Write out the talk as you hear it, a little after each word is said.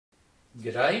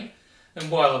G'day,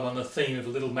 and while I'm on the theme of a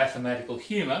little mathematical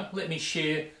humour, let me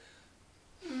share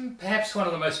perhaps one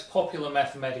of the most popular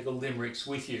mathematical limericks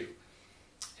with you.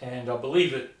 And I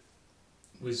believe it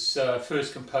was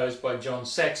first composed by Jon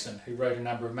Saxon, who wrote a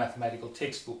number of mathematical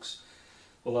textbooks,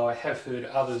 although I have heard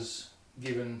others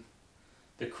given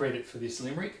the credit for this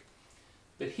limerick.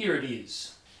 But here it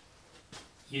is.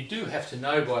 You do have to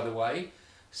know, by the way,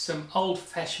 some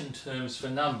old-fashioned terms for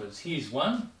numbers. Here's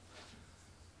one.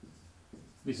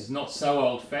 This is not so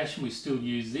old-fashioned, we still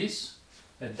use this.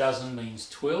 A dozen means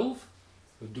 12,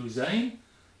 or douzaine.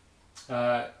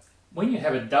 When you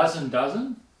have a dozen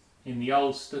in the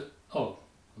old... I'm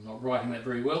not writing that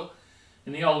very well.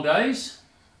 In the old days,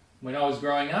 when I was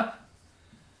growing up,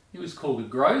 it was called a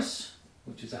gross,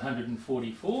 which is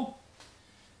 144.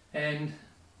 And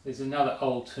there's another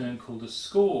old term called a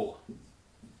score,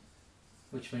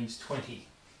 which means 20.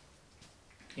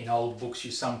 In old books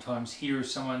you sometimes hear of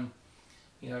someone,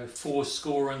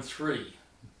 4-score-and-3,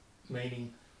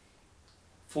 meaning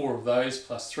 4 of those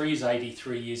plus 3 is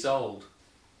 83 years old,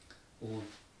 or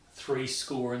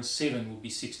 3-score-and-7 would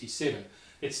be 67.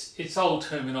 It's old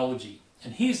terminology.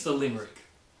 And here's the limerick.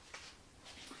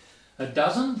 A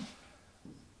dozen,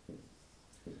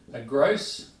 a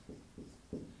gross,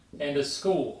 and a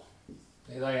score.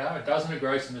 There they are, a dozen, a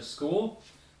gross, and a score,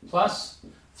 plus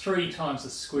 3 times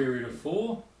the square root of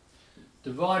 4,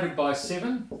 divided by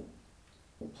 7,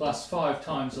 plus 5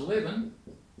 times 11,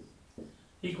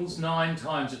 equals 9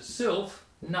 times itself,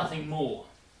 nothing more.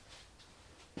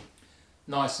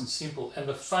 Nice and simple. And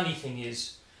the funny thing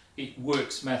is, it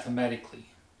works mathematically.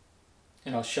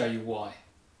 And I'll show you why.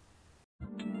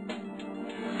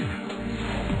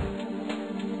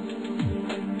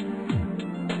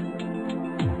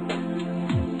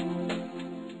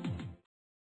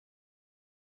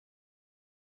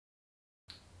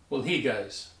 Well, here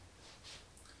goes.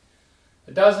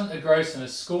 A dozen, a gross, and a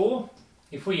score.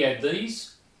 If we add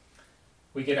these,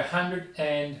 we get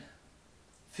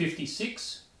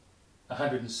 156,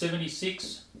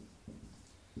 176.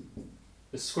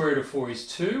 The square root of 4 is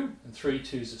 2, and 3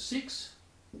 2s are 6.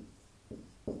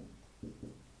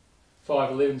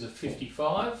 5 11s are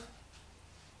 55.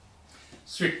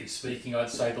 Strictly speaking, I'd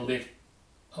say the left...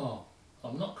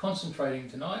 I'm not concentrating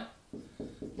tonight.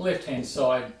 The left-hand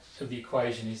side of the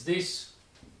equation is this.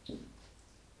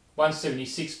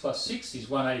 176 plus 6 is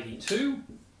 182.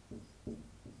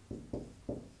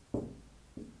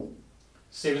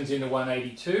 7's into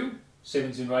 182.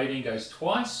 7's into 18 goes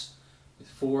twice, with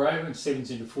 4 over, and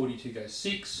 7's into 42 goes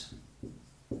 6.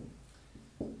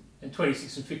 And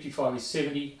 26 and 55 is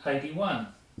 70, 81.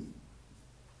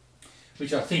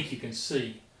 Which I think you can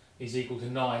see is equal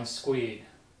to 9 squared.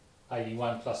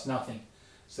 81 plus nothing.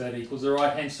 So that equals the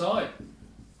right-hand side.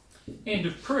 End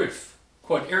of proof.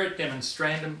 Quod erit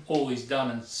demonstrandum, all is done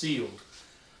and sealed.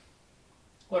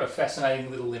 What a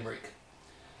fascinating little limerick.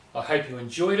 I hope you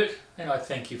enjoyed it, and I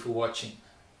thank you for watching.